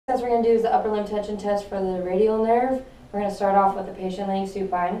test we're going to do is the upper limb tension test for the radial nerve. We're going to start off with the patient laying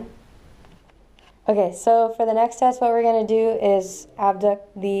supine. Okay, so for the next test, what we're going to do is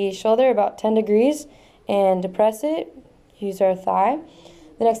abduct the shoulder about 10 degrees and depress it. Use our thigh.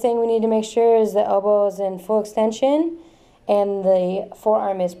 The next thing we need to make sure is the elbow is in full extension and the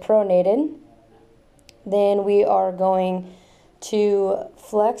forearm is pronated. Then we are going to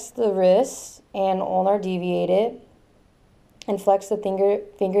flex the wrist and ulnar deviate it, and flex the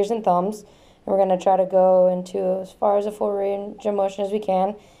fingers and thumbs. And we're going to try to go into as far as a full range of motion as we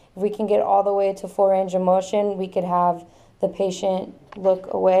can. If we can get all the way to full range of motion, we could have the patient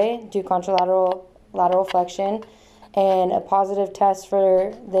look away, do contralateral lateral flexion, and a positive test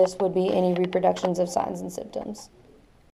for this would be any reproductions of signs and symptoms.